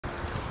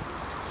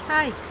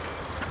Hi,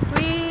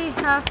 we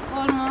have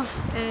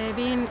almost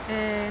been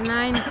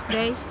 9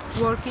 days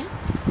working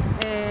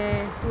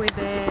with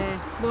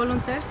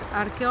volunteers,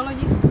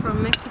 archaeologists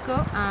from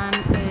Mexico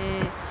and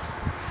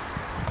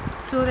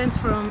students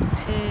from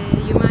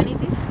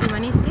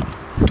humanistic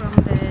from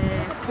the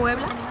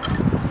Puebla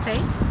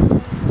state,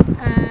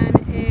 and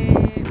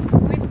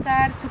we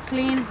start to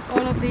clean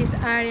all of this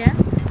area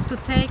to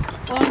take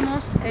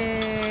almost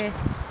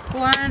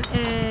 1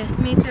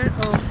 meter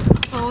of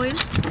soil,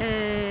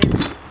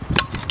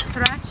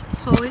 trash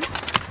soil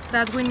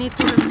that we need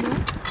to remove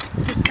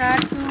to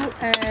start to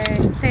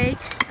take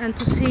and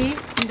to see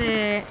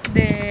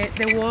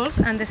the walls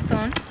and the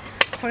stone.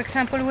 For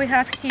example, we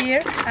have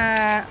here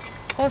a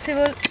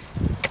possible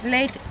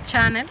late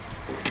channel,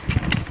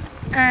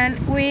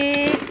 and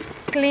we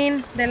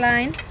clean the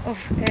line of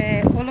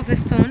all of the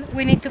stone.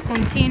 We need to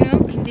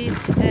continue in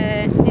this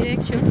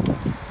direction,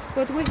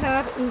 but we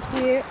have in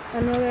here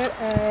another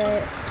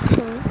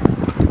stones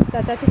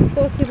that is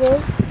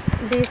possible.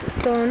 This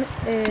stone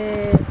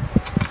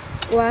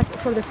was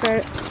for the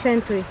 1st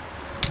century.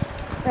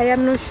 I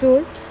am not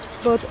sure,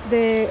 but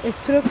the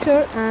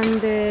structure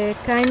and the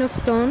kind of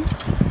stones,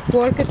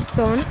 worked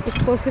stone, is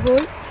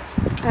possible,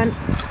 and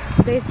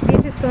this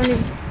stone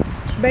is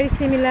very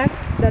similar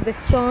to the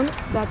stone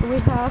that we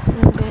have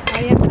in the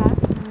area in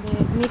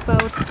the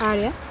Mipaut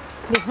area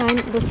behind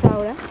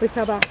Rosaura. We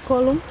have a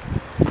column,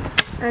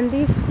 and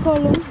this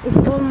column is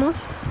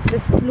almost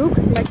look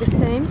like the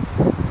same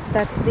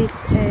that this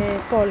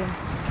column.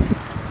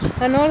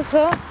 And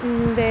also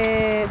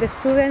the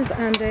students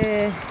and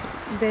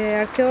the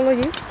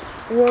archaeologists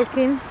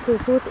working to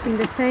put in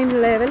the same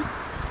level,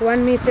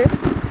 1 meter,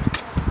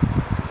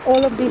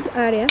 all of this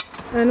area.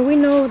 And we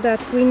know that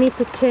we need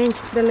to change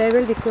the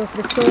level because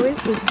the soil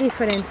is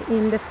different.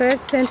 In the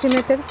first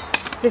centimeters,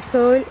 the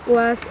soil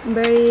was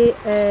very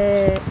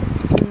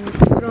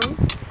strong,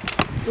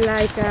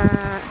 like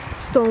a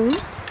stone,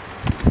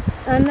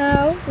 and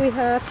now we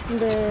have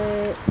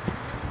the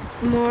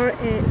more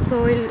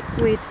soil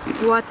with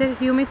water,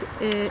 humid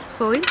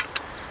soil,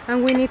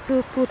 and we need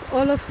to put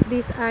all of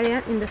this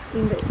area in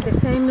the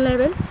same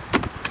level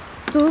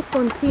to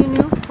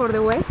continue for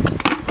the west,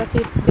 that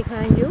is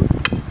behind you.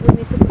 We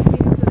need to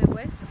continue to the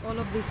west, all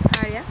of this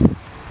area,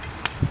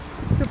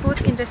 to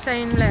put in the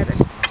same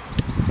level,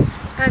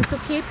 and to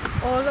keep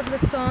all of the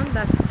stone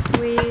that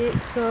we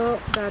saw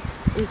that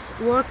is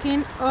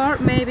working, or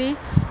maybe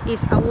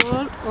is a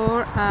wall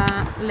or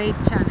a late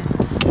channel.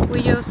 We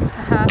just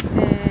have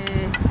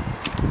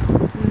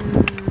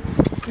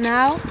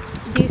now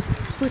these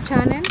 2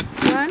 channels,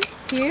 one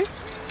here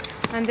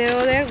and the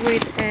other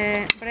with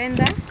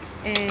Brenda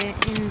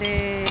in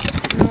the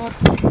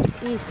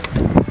northeast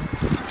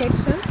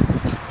section,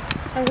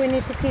 and we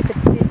need to keep it.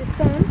 This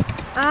stone,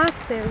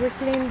 after we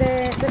clean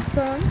the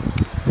stone,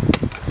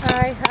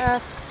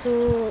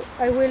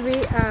 I will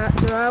be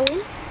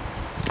drawing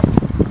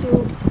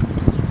to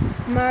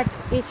mark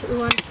each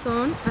one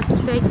stone and to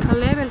take a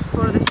level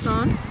for the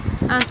stone,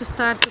 and to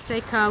start to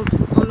take out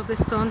all of the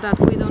stone that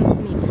we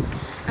don't need.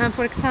 And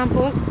for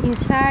example,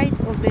 inside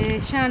of the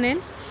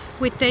channel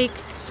we take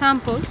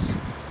samples,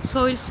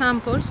 soil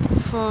samples,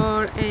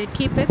 for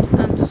keep it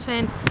and to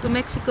send to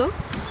Mexico,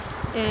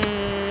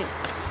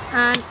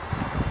 and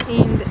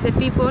in the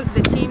people,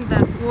 the team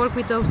that work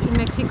with those in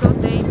Mexico,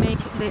 they make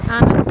the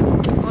annals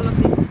of all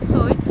of this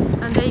soil,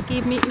 and they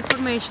give me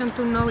information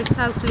to know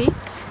exactly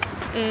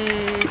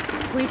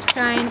which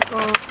kind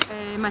of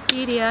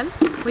material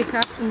we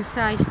have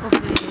inside of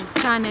the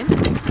channels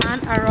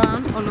and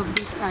around all of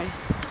this area.